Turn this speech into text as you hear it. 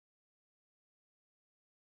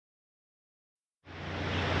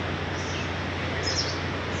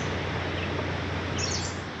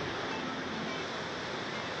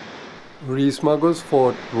Reis Magos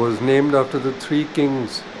Fort was named after the three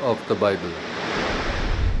kings of the Bible.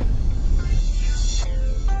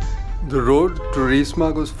 The road to Reis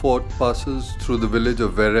Magos Fort passes through the village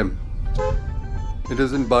of Verem. It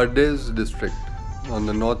is in Bardes district on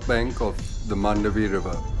the north bank of the Mandavi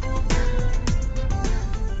river.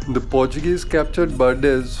 The Portuguese captured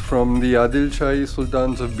Bardes from the Adil Shahi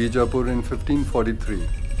Sultans of Bijapur in 1543.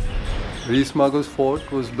 Reis Magos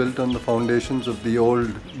Fort was built on the foundations of the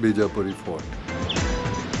old Bijapuri fort.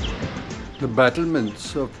 The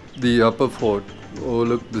battlements of the upper fort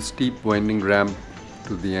overlook the steep winding ramp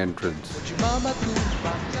to the entrance.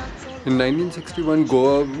 In 1961,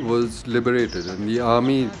 Goa was liberated and the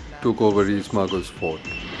army took over Reis Magos Fort.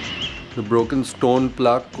 The broken stone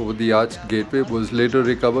plaque over the arched gateway was later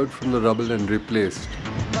recovered from the rubble and replaced.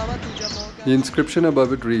 The inscription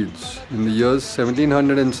above it reads, "In the years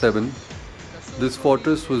 1707, this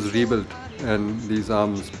fortress was rebuilt and these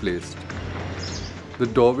arms placed." The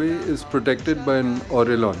doorway is protected by an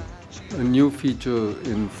orillon, a new feature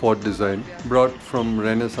in fort design brought from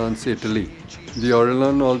Renaissance Italy. The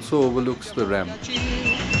orillon also overlooks the ramp.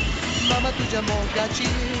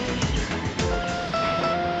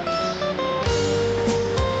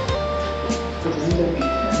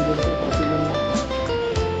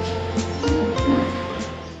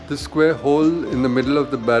 The square hole in the middle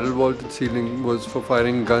of the barrel-vaulted ceiling was for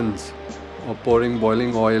firing guns or pouring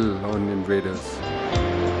boiling oil on invaders.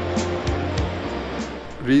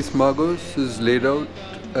 Reis Magos is laid out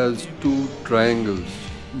as two triangles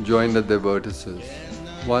joined at their vertices.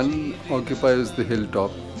 One occupies the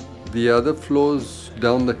hilltop, the other flows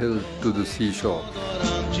down the hill to the seashore.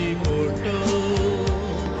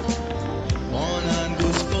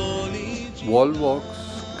 Wall walks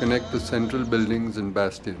connect the central buildings and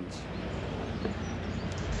bastions.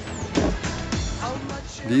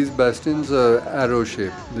 These bastions are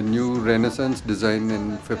arrow-shaped, the new Renaissance design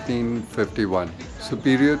in 1551,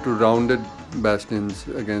 superior to rounded bastions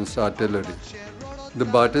against artillery. The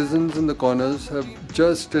partisans in the corners have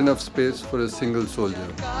just enough space for a single soldier.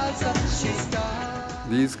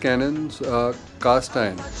 These cannons are cast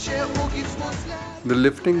iron. The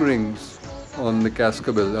lifting rings on the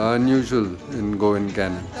cascabel are unusual in Goan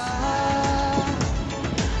cannons.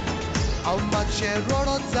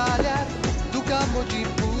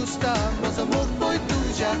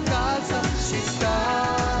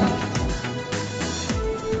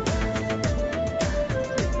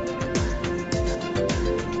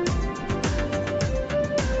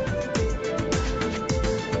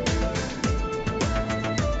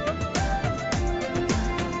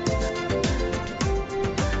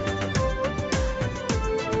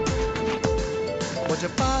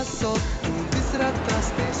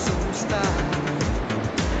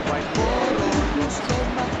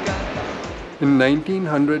 In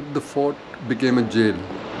 1900, the fort became a jail.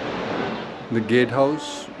 The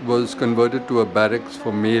gatehouse was converted to a barracks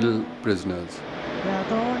for male prisoners.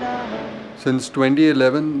 Since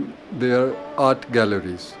 2011, there are art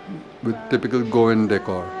galleries with typical Goan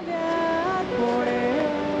decor.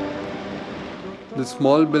 The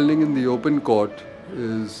small building in the open court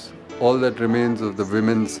is all that remains of the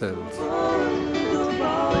women's cells.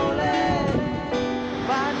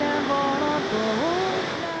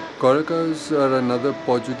 Curaçaos are another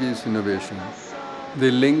Portuguese innovation.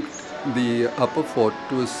 They linked the upper fort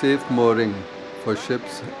to a safe mooring for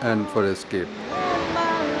ships and for escape.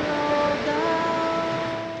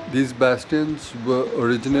 These bastions were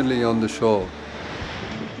originally on the shore.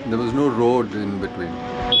 There was no road in between.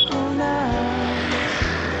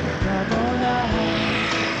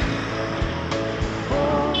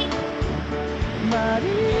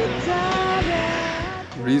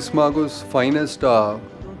 Reis Magos' finest hour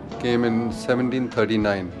came in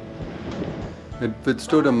 1739. It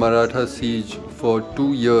withstood a Maratha siege for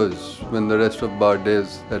 2 years when the rest of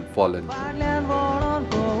Bardes had fallen.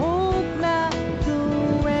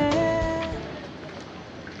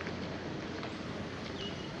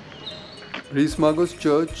 Reis Magos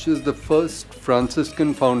Church is the first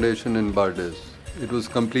Franciscan foundation in Bardes. It was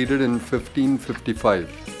completed in 1555.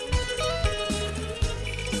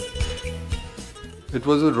 It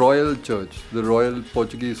was a royal church. The royal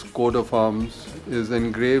Portuguese coat of arms is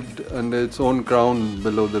engraved under its own crown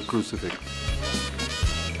below the crucifix.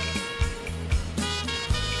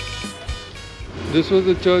 This was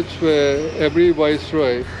a church where every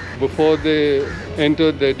viceroy, before they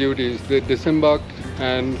entered their duties, they disembarked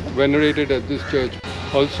and venerated at this church.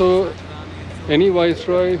 Also, any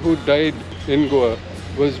viceroy who died in Goa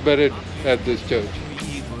was buried at this church.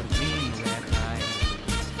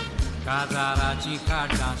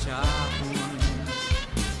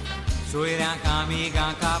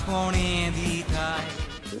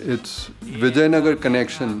 Its Vijayanagar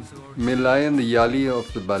connection may lie in the yali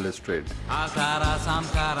of the balustrade.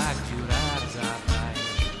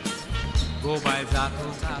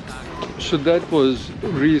 So that was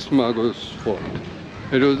Reis Magos Fort.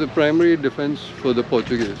 It was the primary defense for the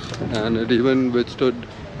Portuguese, and it even withstood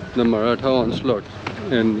the Maratha onslaught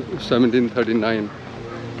in 1739.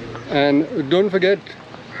 And don't forget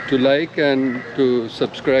to like and to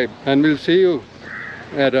subscribe, and we'll see you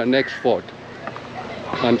at our next fort.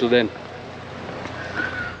 Until then.